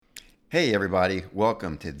Hey, everybody.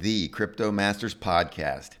 Welcome to the Crypto Masters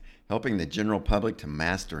Podcast, helping the general public to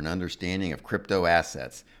master an understanding of crypto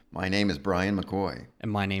assets. My name is Brian McCoy.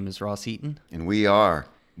 And my name is Ross Eaton. And we are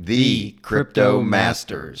the Crypto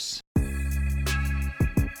Masters.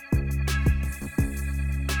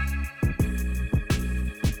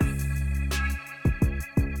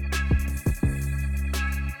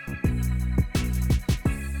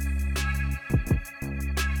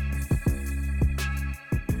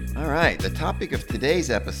 All right, the topic of today's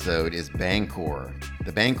episode is Bancor.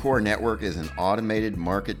 The Bancor network is an automated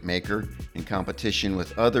market maker in competition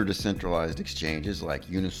with other decentralized exchanges like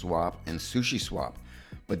Uniswap and SushiSwap.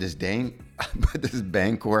 But does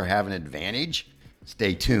Bancor have an advantage?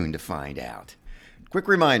 Stay tuned to find out. Quick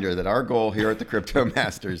reminder that our goal here at the Crypto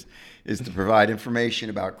Masters is to provide information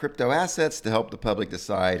about crypto assets to help the public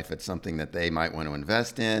decide if it's something that they might want to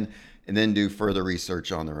invest in and then do further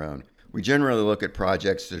research on their own. We generally look at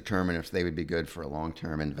projects to determine if they would be good for a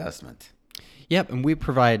long-term investment. Yep, and we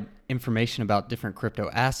provide information about different crypto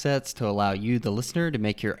assets to allow you, the listener, to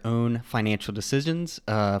make your own financial decisions.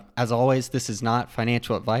 As always, this is not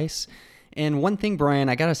financial advice. And one thing, Brian,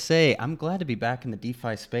 I got to say, I'm glad to be back in the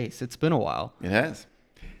DeFi space. It's been a while. It has.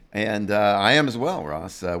 And I am as well,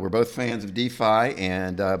 Ross. We're both fans of DeFi,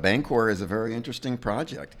 and Bancor is a very interesting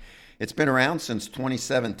project. It's been around since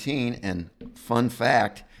 2017, and fun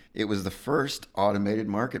fact, it was the first automated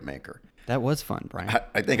market maker. That was fun, Brian.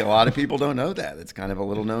 I think a lot of people don't know that. It's kind of a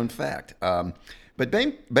little known fact. But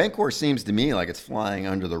Bancor seems to me like it's flying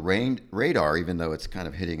under the radar, even though it's kind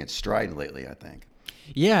of hitting its stride lately, I think.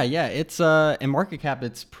 Yeah. It's in market cap,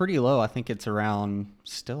 it's pretty low. I think it's around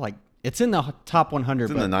still like it's in the top 100.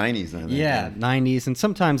 It's in the 90s, I think. Yeah, 90s, and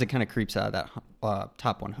sometimes it kind of creeps out of that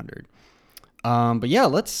top 100. But yeah,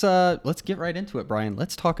 let's get right into it, Brian.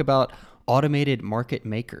 Let's talk about automated market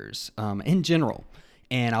makers in general,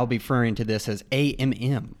 and I'll be referring to this as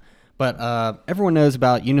AMM. But everyone knows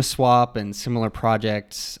about Uniswap and similar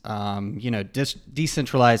projects,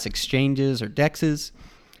 decentralized exchanges or DEXs.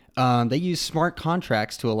 They use smart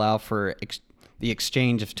contracts to allow for the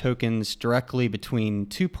exchange of tokens directly between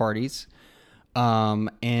two parties.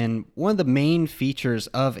 And one of the main features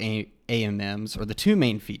of AMMs, or the two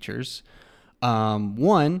main features,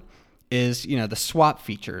 one is, the swap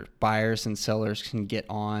feature. Buyers and sellers can get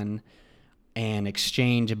on and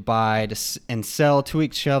exchange, buy and sell to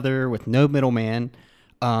each other with no middleman,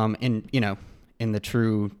 in the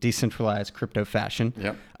true decentralized crypto fashion.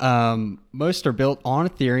 Yep. Most are built on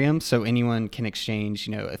Ethereum, so anyone can exchange,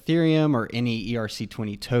 Ethereum or any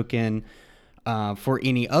ERC20 token for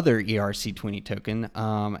any other ERC20 token.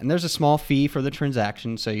 And there's a small fee for the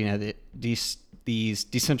transaction, so these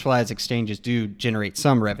decentralized exchanges do generate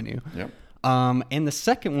some revenue. Yep. And the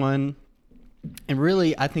second one, and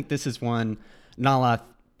really I think this is one not a lot of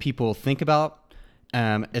people think about,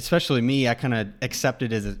 especially me. I kind of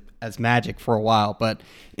accepted it as magic for a while. But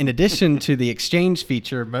in addition to the exchange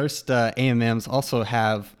feature, most AMMs also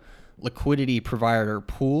have liquidity provider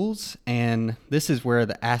pools, and this is where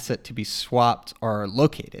the asset to be swapped are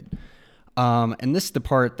located. And this is the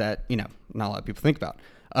part that, not a lot of people think about.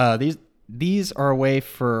 These are a way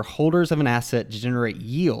for holders of an asset to generate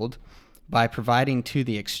yield by providing to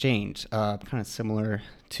the exchange, kind of similar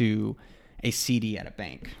to a CD at a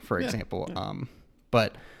bank, for example. Yeah.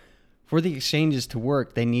 But for the exchanges to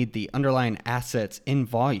work, they need the underlying assets in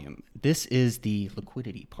volume. This is the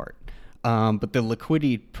liquidity part. But the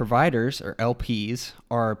liquidity providers, or LPs,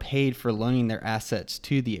 are paid for loaning their assets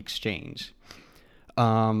to the exchange.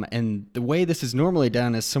 And the way this is normally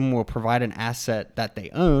done is someone will provide an asset that they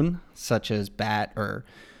own, such as BAT or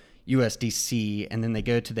USDC, and then they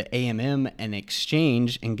go to the AMM and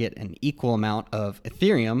exchange and get an equal amount of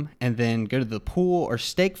Ethereum, and then go to the pool or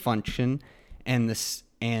stake function and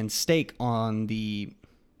stake on the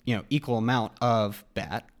equal amount of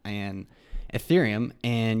BAT and Ethereum,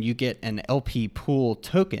 and you get an LP pool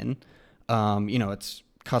token. It's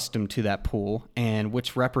custom to that pool, and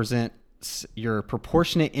which represents your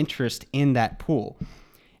proportionate interest in that pool,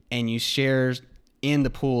 and you share in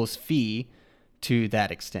the pool's fee to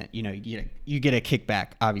that extent. You get a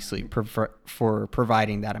kickback, obviously, for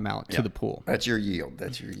providing that amount to the pool. That's your yield.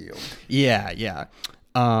 Yeah.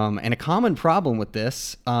 And a common problem with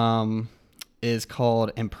this is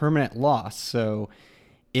called impermanent loss. So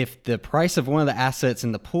if the price of one of the assets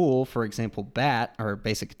in the pool, for example, BAT, or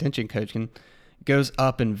basic attention token, goes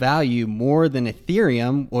up in value more than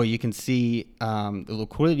Ethereum, well, you can see the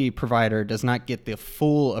liquidity provider does not get the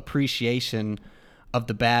full appreciation of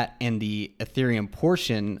the BAT, and the Ethereum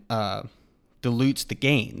portion dilutes the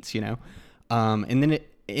gains, And then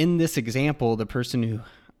in this example, the person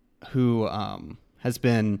who has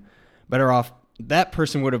been better off. That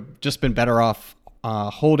person would have just been better off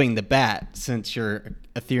holding the bat since your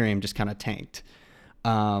Ethereum just kind of tanked.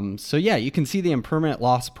 So yeah, you can see the impermanent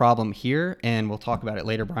loss problem here, and we'll talk about it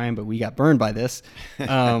later, Brian, but we got burned by this.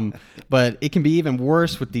 But it can be even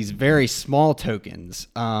worse with these very small tokens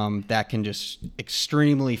that can just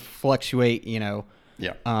extremely fluctuate,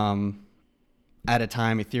 at a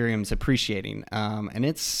time Ethereum's appreciating. And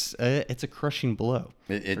it's a crushing blow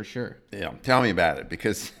for sure. Yeah, tell me about it,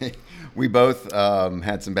 because we both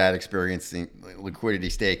had some bad experience in liquidity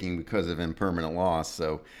staking because of impermanent loss.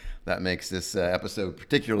 So that makes this episode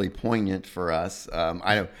particularly poignant for us.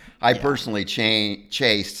 I personally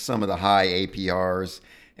chased some of the high APRs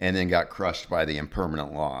and then got crushed by the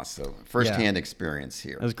impermanent loss. So firsthand experience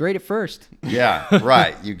here. It was great at first. Yeah,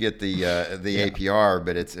 right. You get the APR,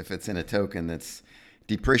 but if it's in a token that's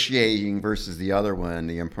depreciating versus the other one,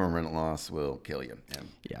 the impermanent loss will kill you.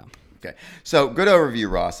 Yeah. Okay. So good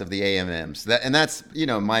overview, Ross, of the AMMs. That's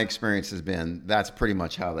my experience has been that's pretty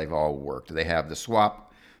much how they've all worked. They have the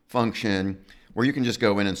swap function where you can just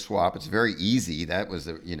go in and swap. It's very easy. That was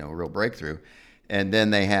a real breakthrough. And then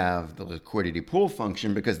they have the liquidity pool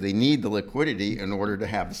function because they need the liquidity in order to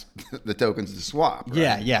have the tokens to swap.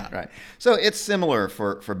 Right? Yeah. Right. So it's similar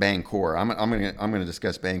for Bancor. I'm gonna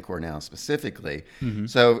discuss Bancor now specifically. Mm-hmm.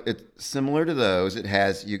 So it's similar to those. It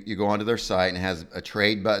has you go onto their site and it has a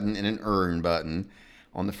trade button and an earn button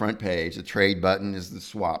on the front page. The trade button is the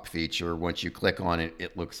swap feature. Once you click on it,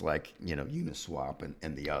 it looks like Uniswap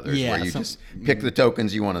and the others, where you just pick the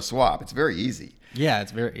tokens you want to swap. It's very easy. Yeah,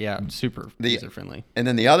 it's super user friendly. And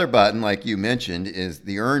then the other button, like you mentioned, is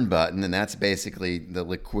the earn button, and that's basically the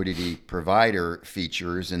liquidity provider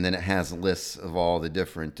features. And then it has lists of all the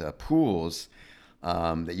different pools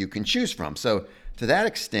that you can choose from. So to that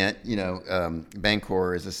extent,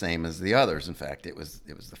 Bancor is the same as the others. In fact, it was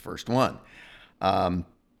the first one. The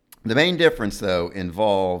main difference, though,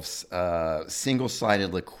 involves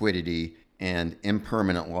single-sided liquidity and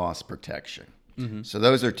impermanent loss protection. Mm-hmm. So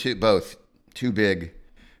those are both two big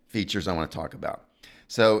features I want to talk about.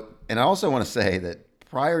 So, and I also want to say that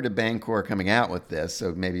prior to Bancor coming out with this,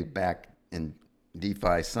 so maybe back in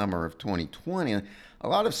DeFi summer of 2020, a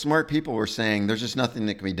lot of smart people were saying there's just nothing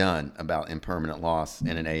that can be done about impermanent loss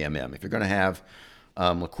in an AMM. If you're going to have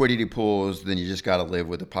liquidity pools, then you just got to live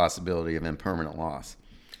with the possibility of impermanent loss.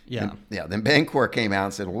 Yeah. Then Bancor came out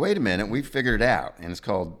and said, well, wait a minute, we figured it out. And it's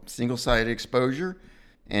called single-sided exposure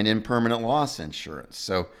and impermanent loss insurance.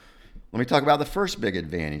 So let me talk about the first big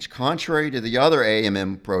advantage. Contrary to the other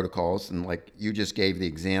AMM protocols, and like you just gave the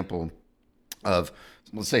example of,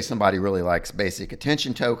 let's say somebody really likes basic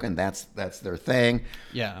attention token, that's their thing.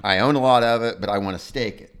 Yeah. I own a lot of it, but I want to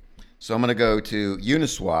stake it. So I'm going to go to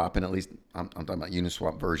Uniswap, and at least I'm talking about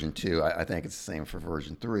Uniswap version 2. I think it's the same for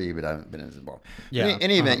version 3, but I haven't been as involved. Yeah. In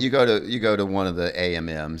any event, you go to one of the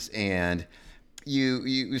AMMs, and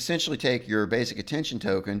you essentially take your basic attention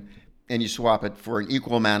token and you swap it for an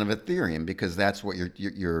equal amount of Ethereum, because that's what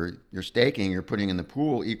you're staking. You're putting in the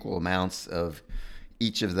pool equal amounts of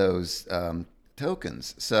each of those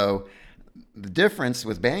tokens. So the difference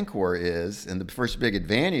with Bancor is, and the first big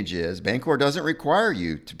advantage is, Bancor doesn't require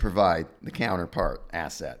you to provide the counterpart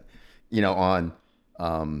asset. On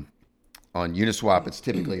Uniswap, it's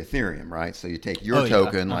typically Ethereum, right? So you take your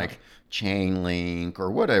token, like Chainlink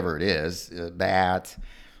or whatever it is, BAT,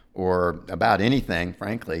 or about anything,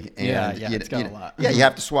 frankly. And it's got a lot. Yeah, you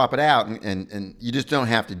have to swap it out, and you just don't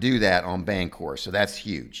have to do that on Bancor. So that's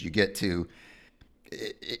huge. You get to,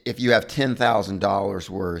 if you have $10,000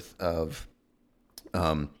 worth of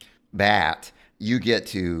BAT, you get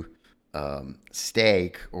to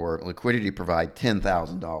stake or liquidity provide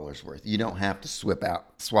 $10,000 worth. You don't have to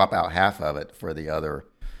swap out half of it for the other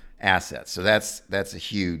assets. So that's a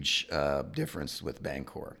huge difference with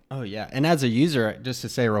Bancor. Oh yeah, and as a user, just to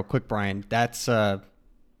say real quick, Brian, that's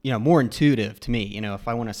more intuitive to me. If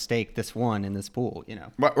I want to stake this one in this pool,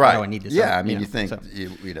 right? Why do I need this? Yeah, I mean, you think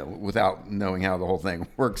without knowing how the whole thing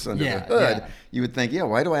works under the hood, you would think,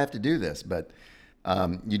 why do I have to do this? But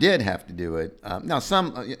you did have to do it. Now,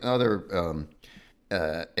 some other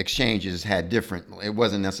exchanges had different, it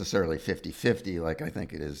wasn't necessarily 50-50 like I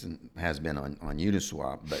think it is and has been on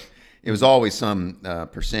Uniswap, but it was always some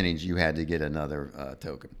percentage you had to get another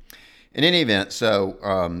token. In any event, so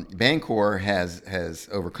Bancor has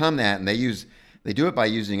overcome that, and they do it by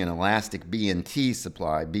using an elastic BNT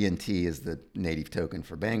supply. BNT is the native token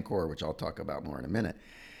for Bancor, which I'll talk about more in a minute.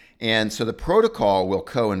 And so the protocol will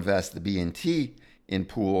co-invest the BNT in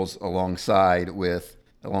pools alongside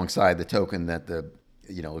the token that the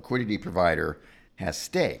liquidity provider has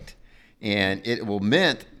staked, and it will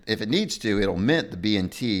mint, if it needs to, it'll mint the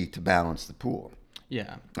BNT to balance the pool.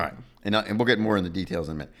 Yeah. All right. And we'll get more in the details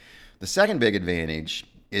in a minute. The second big advantage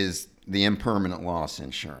is the impermanent loss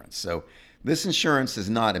insurance. So this insurance is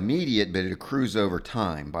not immediate, but it accrues over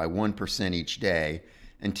time by 1% each day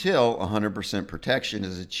until 100% protection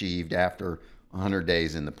is achieved after 100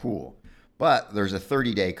 days in the pool. But there's a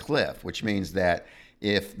 30-day cliff, which means that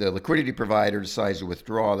if the liquidity provider decides to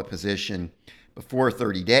withdraw the position before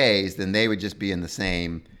 30 days, then they would just be in the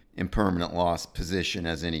same impermanent loss position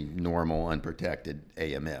as any normal unprotected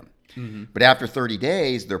AMM. Mm-hmm. But after 30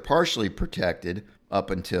 days, they're partially protected up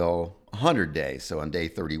until 100 days. So on day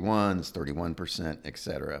 31, it's 31%, et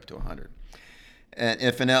cetera, up to 100. And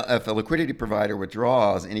if a liquidity provider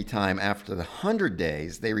withdraws anytime after the 100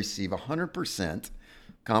 days, they receive 100%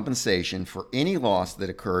 compensation for any loss that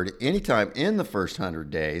occurred anytime in the first 100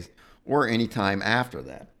 days or anytime after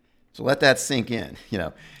that. So let that sink in.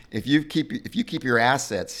 If you keep your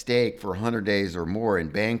assets staked for 100 days or more in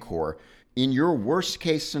Bancor, in your worst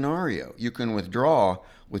case scenario, you can withdraw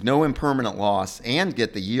with no impermanent loss and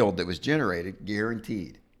get the yield that was generated,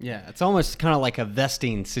 guaranteed. Yeah, it's almost kind of like a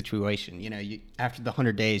vesting situation. After the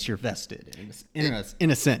 100 days, you're vested in a sense. In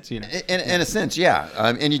a sense, yeah.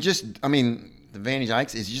 And the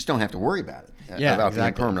advantage is you just don't have to worry about it, about the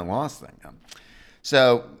impermanent loss thing.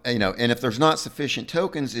 So, and if there's not sufficient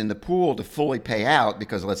tokens in the pool to fully pay out,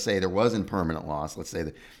 because let's say there was impermanent loss, let's say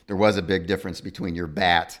that there was a big difference between your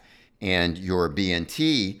BAT and your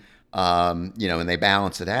BNT, and they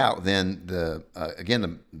balance it out, then the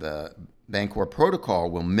Bancor protocol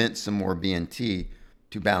will mint some more BNT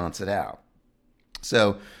to balance it out.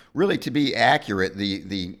 So, really, to be accurate,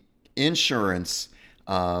 the insurance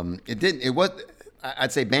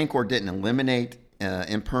I'd say Bancor didn't eliminate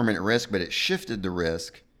impermanent risk, but it shifted the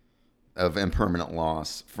risk of impermanent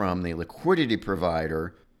loss from the liquidity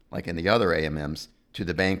provider, like in the other AMMs, to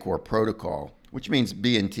the Bancor protocol, which means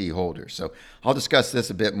BNT holders. So I'll discuss this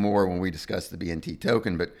a bit more when we discuss the BNT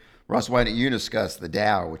token, but Ross, why don't you discuss the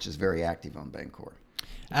DAO, which is very active on Bancor?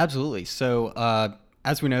 Absolutely. So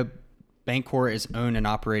as we know, Bancor is owned and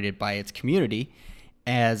operated by its community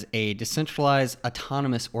as a decentralized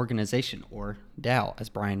autonomous organization, or DAO, as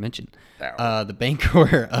Brian mentioned. The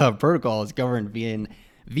Bancor protocol is governed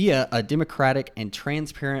via a democratic and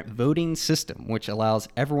transparent voting system, which allows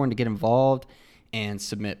everyone to get involved and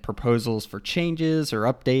submit proposals for changes or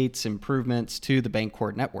updates, improvements to the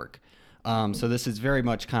Bancor network. So this is very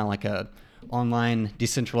much kind of like a online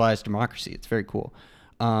decentralized democracy. It's very cool.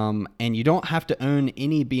 And you don't have to own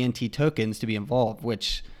any BNT tokens to be involved,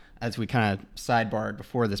 which, as we kind of sidebarred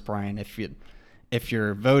before this, Brian, if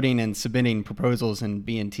you're voting and submitting proposals in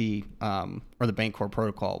BNT or the Bancor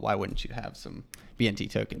protocol, why wouldn't you have some BNT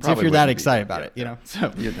tokens? Probably if you're that excited about it,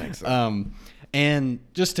 So you think so. And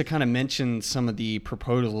just to kind of mention some of the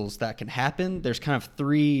proposals that can happen, there's kind of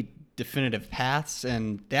 3 definitive paths,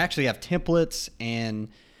 and they actually have templates and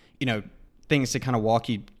things to kind of walk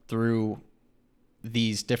you through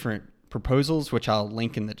these different proposals, which I'll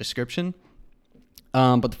link in the description.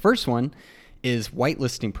 But the first one is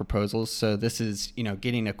whitelisting proposals. So this is,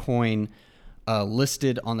 getting a coin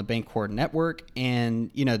listed on the Bancor network.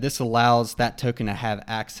 And, this allows that token to have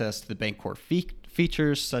access to the Bancor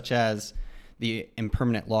features, such as the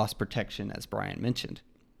impermanent loss protection, as Brian mentioned.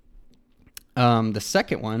 The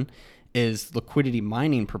second one is liquidity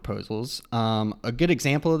mining proposals. A good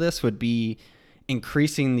example of this would be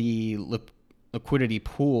increasing the liquidity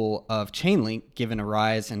pool of Chainlink, given a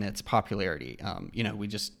rise in its popularity. We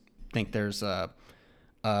just think there's a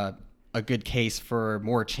good case for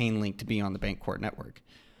more Chainlink to be on the Bancor network,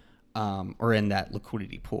 or in that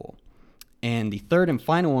liquidity pool. And the third and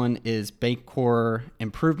final one is Bancor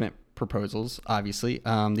improvement proposals, obviously.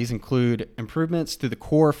 These include improvements to the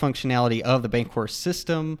core functionality of the Bancor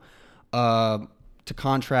system, to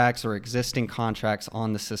contracts or existing contracts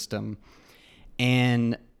on the system.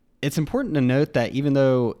 And it's important to note that even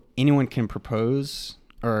though anyone can propose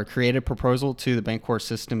or create a proposal to the Bancor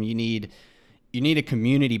system, you need a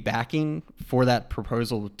community backing for that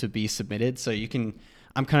proposal to be submitted. So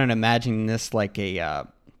I'm kind of imagining this like kind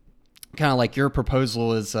of like your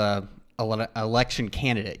proposal is a election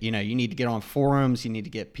candidate. You need to get on forums, you need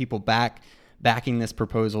to get people backing this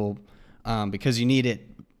proposal, because you need it.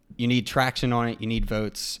 You need traction on it. You need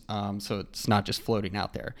votes. So it's not just floating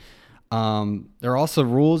out there. There are also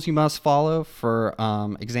rules you must follow. For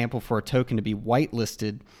example, for a token to be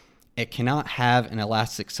whitelisted, it cannot have an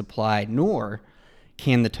elastic supply, nor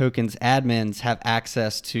can the token's admins have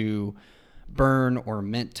access to burn or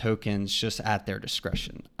mint tokens just at their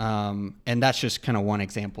discretion. And that's just kind of one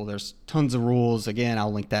example. There's tons of rules. Again,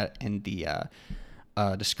 I'll link that in the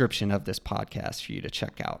description of this podcast for you to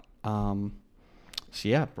check out. So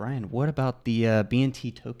yeah, Brian, what about the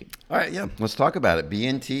BNT token? All right, yeah, let's talk about it.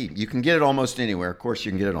 BNT, you can get it almost anywhere. Of course,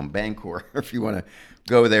 you can get it on Bancor if you want to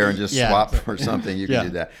go there and just swap for something. You can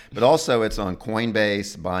do that. But also, it's on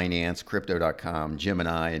Coinbase, Binance, Crypto.com,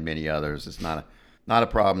 Gemini, and many others. It's not a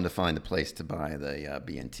problem to find the place to buy the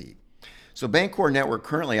BNT. So Bancor Network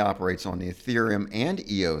currently operates on the Ethereum and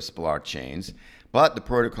EOS blockchains, but the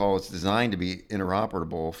protocol is designed to be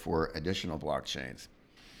interoperable for additional blockchains.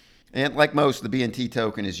 And like most, the BNT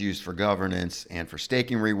token is used for governance and for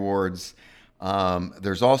staking rewards.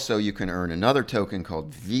 There's also, you can earn another token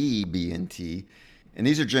called VBNT, and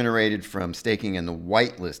these are generated from staking in the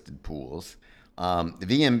whitelisted pools.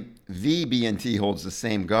 VBNT holds the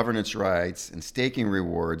same governance rights and staking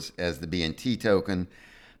rewards as the BNT token,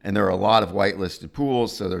 and there are a lot of whitelisted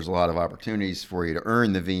pools, so there's a lot of opportunities for you to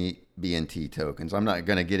earn the VBNT tokens. I'm not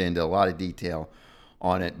going to get into a lot of detail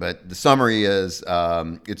on it, but the summary is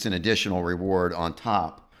it's an additional reward on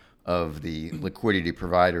top of the liquidity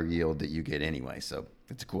provider yield that you get anyway. So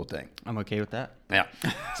it's a cool thing. I'm okay with that. Yeah.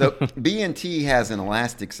 So BNT has an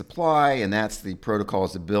elastic supply, and that's the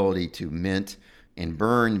protocol's ability to mint and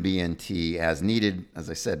burn BNT as needed. As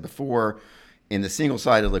I said before, in the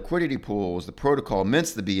single-sided liquidity pools, the protocol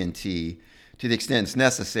mints the BNT to the extent it's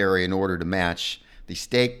necessary in order to match the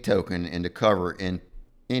stake token and to cover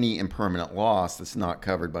any impermanent loss that's not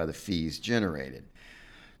covered by the fees generated.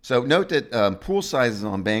 So note that pool sizes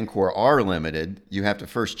on Bancor are limited. You have to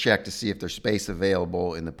first check to see if there's space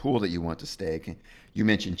available in the pool that you want to stake. You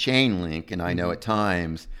mentioned Chainlink, and I know at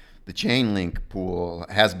times the Chainlink pool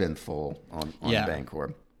has been full on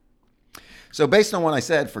Bancor. So based on what I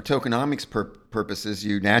said, for tokenomics purposes,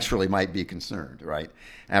 you naturally might be concerned, right?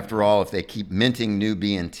 After all, if they keep minting new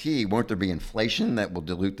BNT, won't there be inflation that will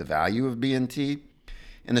dilute the value of BNT?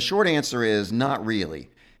 And the short answer is not really.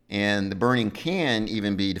 And the burning can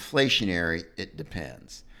even be deflationary. It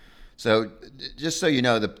depends. So just so you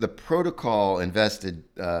know, the protocol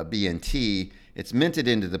invested BNT, it's minted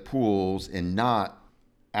into the pools and not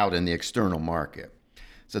out in the external market.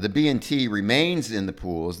 So the BNT remains in the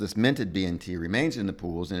pools, this minted BNT remains in the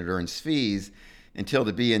pools, and it earns fees until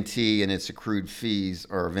the BNT and its accrued fees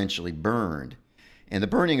are eventually burned. And the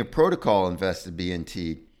burning of protocol invested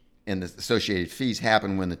BNT and the associated fees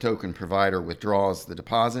happen when the token provider withdraws the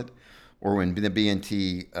deposit or when the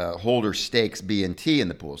BNT holder stakes BNT in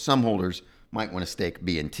the pool. Some holders might want to stake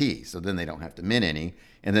BNT, so then they don't have to mint any,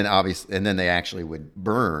 and then they actually would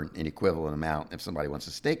burn an equivalent amount if somebody wants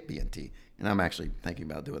to stake BNT. And I'm actually thinking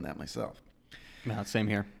about doing that myself. No, same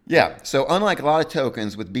here. Yeah. So unlike a lot of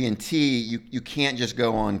tokens with BNT, you can't just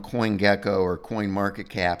go on CoinGecko or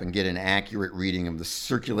CoinMarketCap and get an accurate reading of the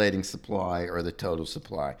circulating supply or the total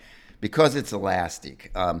supply because it's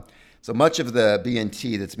elastic. So much of the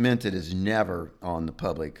BNT that's minted is never on the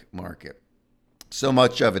public market. So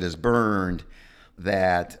much of it is burned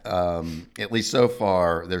that, at least so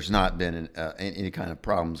far, there's not been any kind of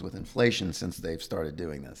problems with inflation since they've started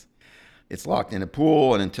doing this. It's locked in a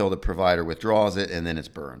pool and until the provider withdraws it, and then it's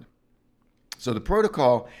burned. So the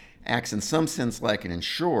protocol acts in some sense like an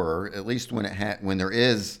insurer, at least when there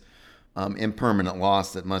is impermanent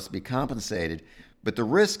loss that must be compensated. But the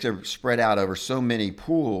risks are spread out over so many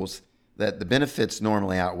pools that the benefits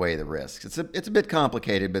normally outweigh the risks. It's a bit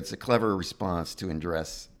complicated, but it's a clever response to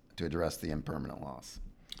address the impermanent loss.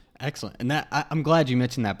 Excellent, and I'm glad you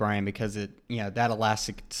mentioned that, Brian, because that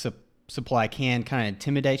elastic supply can kind of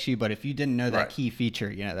intimidate you, but if you didn't know that key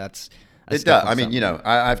feature, that's it does. I mean,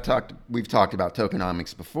 we've talked about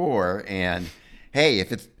tokenomics before, and hey,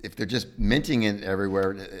 if they're just minting it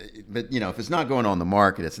everywhere, but if it's not going on the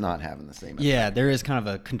market, it's not having the same effect. Yeah, there is kind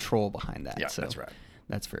of a control behind that. Yeah, so that's right.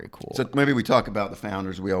 That's very cool. So maybe we talk about the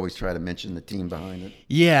founders. We always try to mention the team behind it.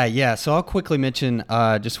 Yeah. So I'll quickly mention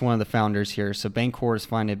just one of the founders here. So Bancor is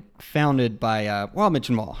founded by, I'll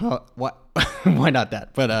mention them all. What? Why not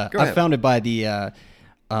that? But founded by the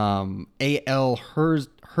A.L.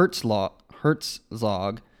 Herzog.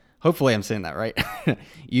 Hopefully I'm saying that right.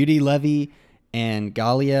 Udi Levy and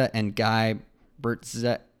Galia and Guy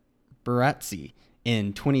Barazzi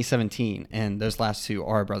in 2017. And those last two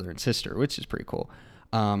are brother and sister, which is pretty cool.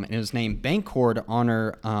 And it was named Bancor to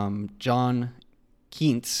honor John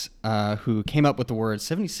Keats, who came up with the word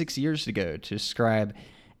 76 years ago to describe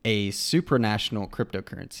a supranational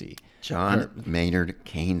cryptocurrency. John Maynard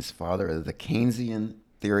Keynes, father of the Keynesian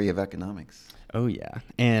theory of economics. Oh, yeah.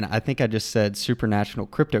 And I think I just said supranational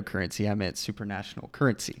cryptocurrency. I meant supranational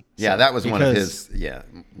currency. Yeah, so that was one of his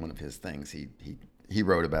things he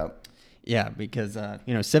wrote about. Yeah, because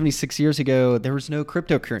 76 years ago there was no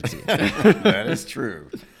cryptocurrency. That is true.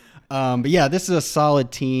 But yeah, this is a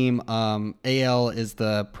solid team. AL is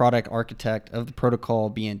the product architect of the protocol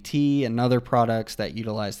BNT and other products that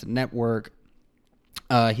utilize the network.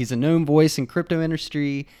 He's a known voice in crypto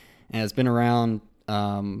industry and has been around,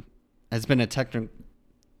 has been a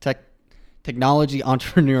technology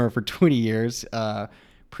entrepreneur for 20 years.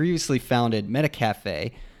 Previously founded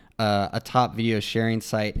MetaCafe, a top video sharing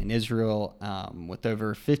site in Israel with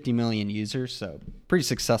over 50 million users. So pretty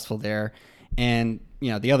successful there. And,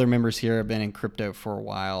 the other members here have been in crypto for a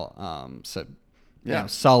while.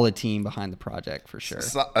 Solid team behind the project for sure.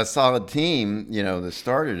 A solid team, that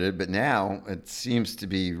started it, but now it seems to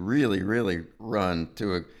be really, really run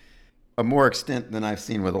to a more extent than I've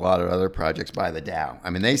seen with a lot of other projects by the DAO. I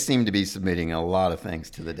mean, they seem to be submitting a lot of things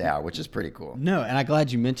to the DAO, which is pretty cool. No, and I'm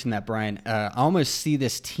glad you mentioned that, Brian. I almost see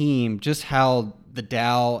this team, just how the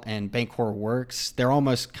DAO and Bancor works. They're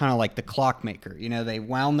almost kind of like the clockmaker. They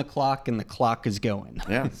wound the clock and the clock is going.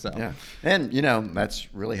 Yeah. So. Yeah. And,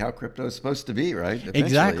 that's really how crypto is supposed to be, right? Eventually,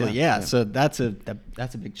 exactly. Yeah. So that's a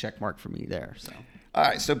big check mark for me there. So. All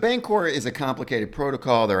right, so Bancor is a complicated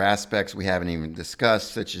protocol. There are aspects we haven't even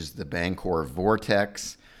discussed, such as the Bancor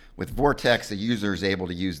Vortex. With Vortex, a user is able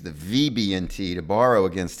to use the VBNT to borrow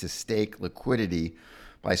against his stake liquidity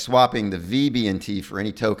by swapping the VBNT for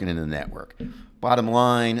any token in the network. Bottom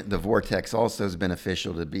line, the Vortex also is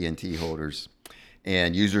beneficial to BNT holders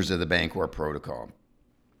and users of the Bancor protocol.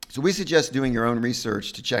 So we suggest doing your own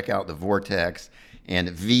research to check out the Vortex and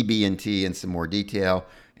VBNT in some more detail.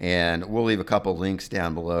 And we'll leave a couple links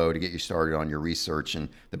down below to get you started on your research and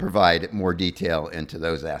to provide more detail into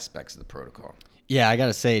those aspects of the protocol. Yeah, I got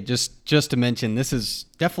to say, just to mention, this is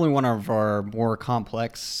definitely one of our more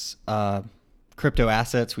complex crypto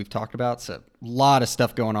assets we've talked about. So a lot of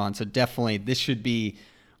stuff going on. So definitely this should be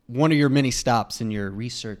one of your many stops in your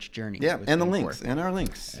research journey. Yeah, and the links, and our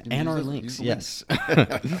links. And our links, yes.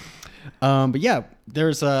 But yeah,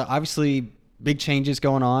 there's obviously big changes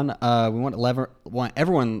going on. We want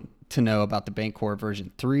everyone to know about the Bancor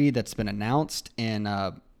version 3 that's been announced in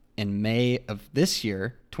May of this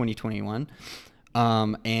year, 2021.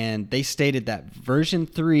 And they stated that version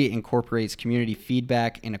 3 incorporates community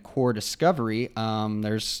feedback and a core discovery.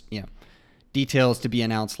 There's details to be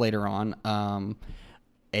announced later on.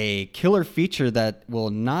 A killer feature that will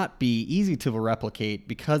not be easy to replicate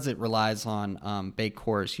because it relies on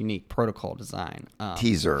Bancor's unique protocol design.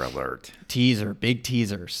 Teaser alert. Big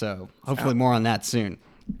teaser. So hopefully more on that soon.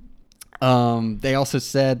 They also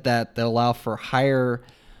said that they'll allow for higher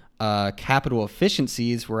capital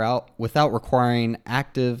efficiencies without requiring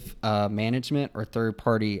active management or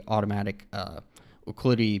third-party automatic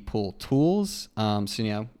liquidity pool tools.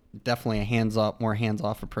 Definitely a more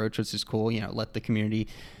hands-off approach, which is cool. Let the community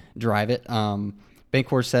drive it.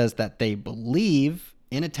 Bancor says that they believe,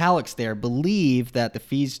 in italics there, that the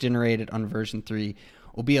fees generated on version 3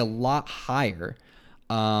 will be a lot higher,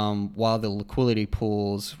 while the liquidity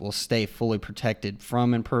pools will stay fully protected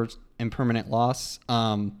from impermanent loss.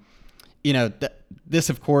 This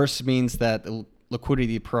of course means that the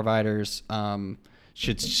liquidity providers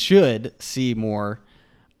should see more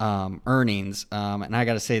earnings. And I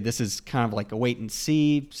got to say, this is kind of like a wait and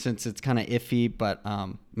see since it's kind of iffy, but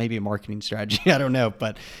maybe a marketing strategy. I don't know,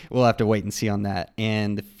 but we'll have to wait and see on that.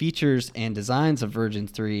 And the features and designs of version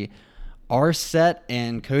 3 are set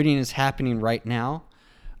and coding is happening right now.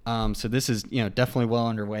 So this is, definitely well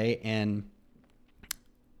underway. And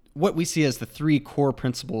what we see as the 3 core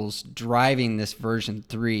principles driving this version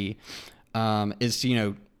 3 is,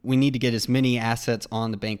 we need to get as many assets on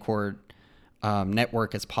the Bancor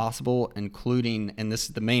network as possible, including, and this is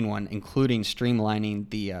the main one, including streamlining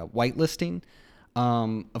the whitelisting.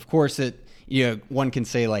 Of course, one can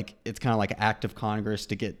say like it's kind of like an act of Congress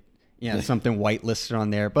to get something whitelisted on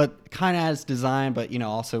there, but kind of as designed. But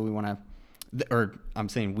also we want to, or I'm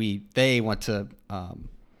saying they want to,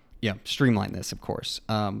 streamline this. Of course,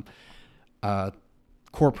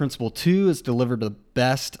 core principle 2 is deliver the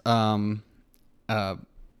best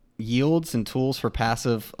yields and tools for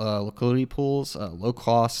passive liquidity pools, low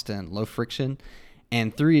cost and low friction.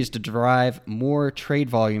 And 3 is to drive more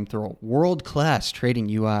trade volume through a world-class trading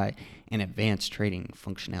UI and advanced trading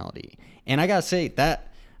functionality. And I gotta say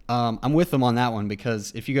that I'm with them on that one,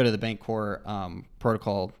 because if you go to the Bancor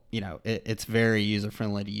protocol, it's very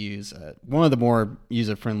user-friendly to use. One of the more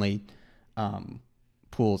user-friendly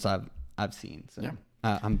pools I've seen. So yeah.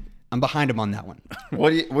 I'm behind him on that one.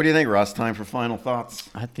 What do you think, Ross? Time for final thoughts?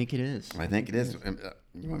 I think it is. I think it is.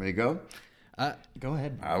 You want me to go? Go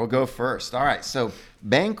ahead. I will go first. All right. So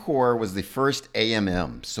Bancor was the first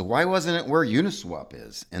AMM. So why wasn't it where Uniswap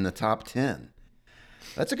is in the top 10?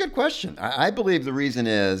 That's a good question. I believe the reason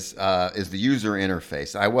is the user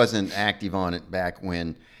interface. I wasn't active on it back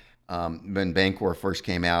when Bancor first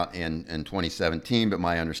came out in 2017, but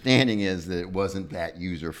my understanding is that it wasn't that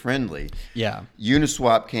user friendly. Yeah.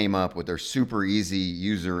 Uniswap came up with their super easy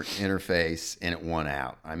user interface, and it won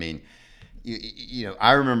out. I mean, you know,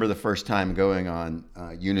 I remember the first time going on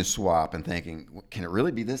Uniswap and thinking, can it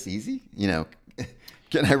really be this easy? You know,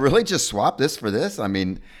 can I really just swap this for this? I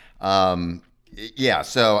mean, yeah.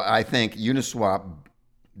 So I think Uniswap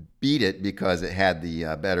beat it because it had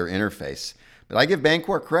the better interface. But I give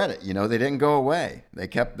Bancor credit. You know, they didn't go away. They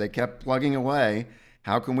kept plugging away.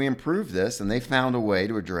 How can we improve this? And they found a way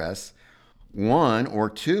to address one or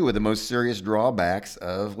two of the most serious drawbacks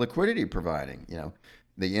of liquidity providing. You know,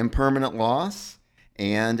 the impermanent loss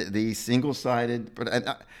and the single-sided. But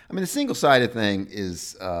I mean, the single-sided thing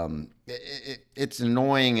is it's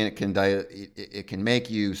annoying, and it can make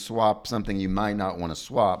you swap something you might not want to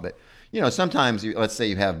swap. But you know, sometimes let's say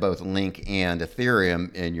you have both Link and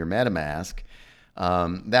Ethereum in your MetaMask.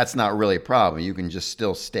 That's not really a problem. You can just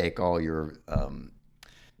still stake all your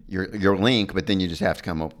Link, but then you just have to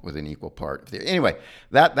come up with an equal part. Anyway,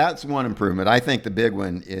 that's one improvement. I think the big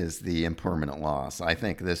one is the impermanent loss. I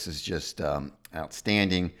think this is just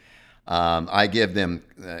outstanding. I give them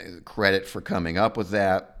credit for coming up with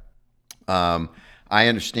that. I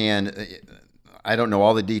understand. I don't know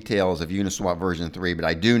all the details of Uniswap version 3, but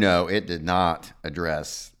I do know it did not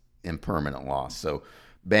address impermanent loss. So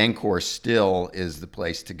Bancor still is the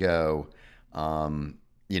place to go.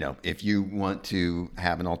 You know, if you want to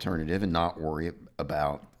have an alternative and not worry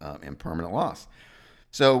about impermanent loss.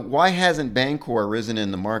 So why hasn't Bancor risen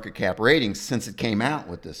in the market cap ratings since it came out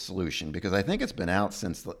with this solution? Because I think it's been out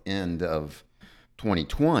since the end of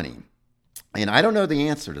 2020. And I don't know the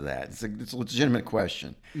answer to that. It's a legitimate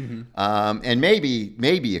question. Mm-hmm. And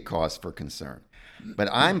maybe a cause for concern. But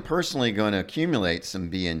I'm personally going to accumulate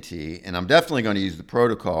some BNT, and I'm definitely going to use the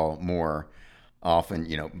protocol more often,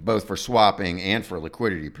 you know, both for swapping and for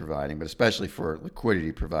liquidity providing, but especially for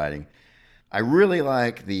liquidity providing. I really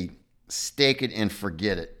like the stake it and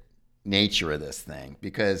forget it nature of this thing,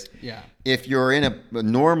 because if you're in a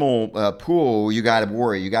normal pool, you got to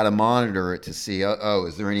worry, you got to monitor it to see,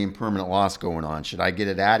 is there any impermanent loss going on? Should I get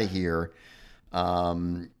it out of here,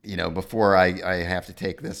 you know, before I have to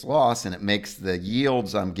take this loss? And it makes the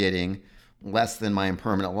yields I'm getting less than my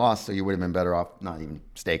impermanent loss, so you would have been better off not even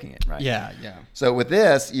staking it, right? Yeah. So with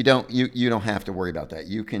this, you don't have to worry about that.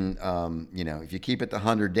 You can, you know, if you keep it to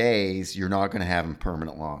 100 days, you're not going to have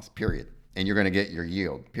impermanent loss, period. And you're going to get your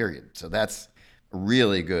yield, period. So that's a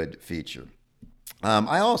really good feature.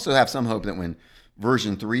 I also have some hope that when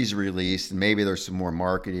version 3 is released, maybe there's some more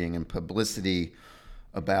marketing and publicity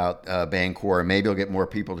about Bancor, maybe it'll get more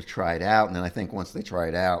people to try it out. And then I think once they try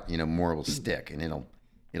it out, you know, more will stick, and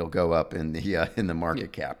it'll go up in the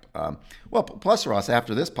market cap. Well, plus, Ross,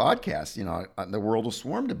 after this podcast, you know, the world will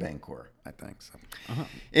swarm to Bancor, I think. So,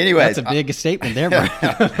 anyways, that's a big statement there,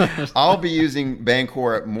 Brian. I'll be using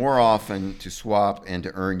Bancor more often to swap and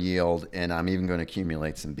to earn yield, and I'm even going to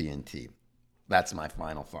accumulate some BNT. That's my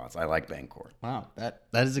final thoughts. I like Bancor. Wow, that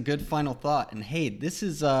is a good final thought. And hey, this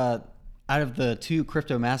is out of the two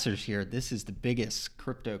crypto masters here, this is the biggest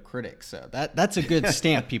crypto critic. So that's a good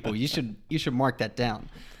stamp, people. You should mark that down.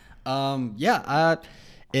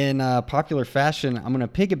 In popular fashion, I'm going to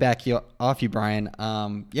piggyback off you, Brian.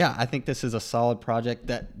 I think this is a solid project.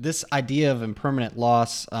 That this idea of impermanent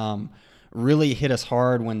loss really hit us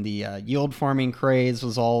hard when the yield farming craze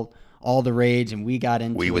was all the rage, and we got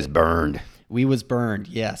into We was burned. We was burned,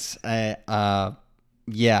 yes.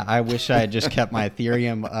 I wish I had just kept my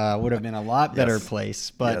Ethereum. Would have been a lot better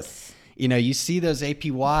place. But you know, you see those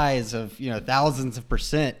APYs of, you know, thousands of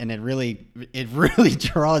 %, and it really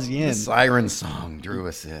draws you in. The siren song drew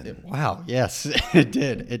us in. Wow, yes, it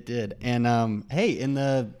did. And hey, in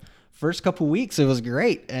the first couple weeks, it was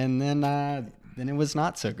great, and then it was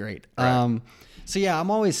not so great. Right. So yeah,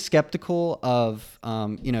 I'm always skeptical of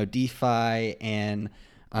you know, DeFi and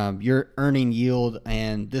you're earning yield,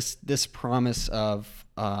 and this promise of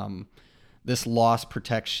this loss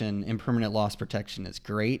protection, impermanent loss protection, is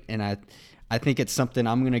great. And I think it's something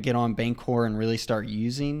I'm going to get on Bancor and really start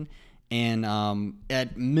using. And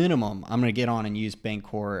at minimum, I'm going to get on and use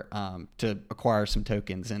Bancor to acquire some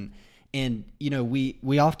tokens. And you know,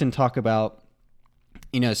 we often talk about,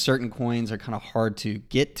 you know, certain coins are kind of hard to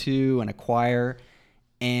get to and acquire.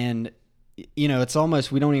 And you know, it's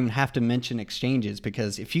almost, we don't even have to mention exchanges,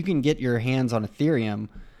 because if you can get your hands on Ethereum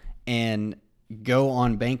and go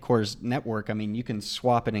on Bancor's network, I mean, you can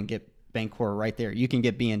swap it and get Bancor right there. You can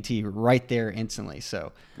get BNT right there instantly.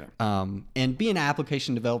 So, and being an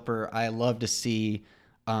application developer, I love to see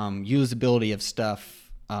usability of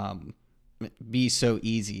stuff be so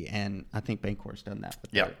easy. And I think Bancor's done that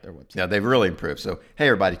with their website. Yeah, they've really improved. So, hey,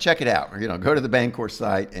 everybody, check it out. Go to the Bancor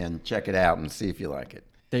site and check it out and see if you like it.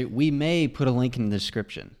 We may put a link in the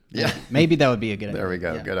description. Yeah. Maybe that would be a good idea. There we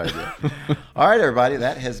go. Yeah. Good idea. All right, everybody.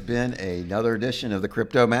 That has been another edition of the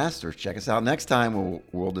Crypto Masters. Check us out next time.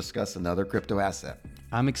 We'll discuss another crypto asset.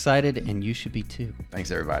 I'm excited, and you should be too. Thanks,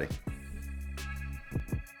 everybody.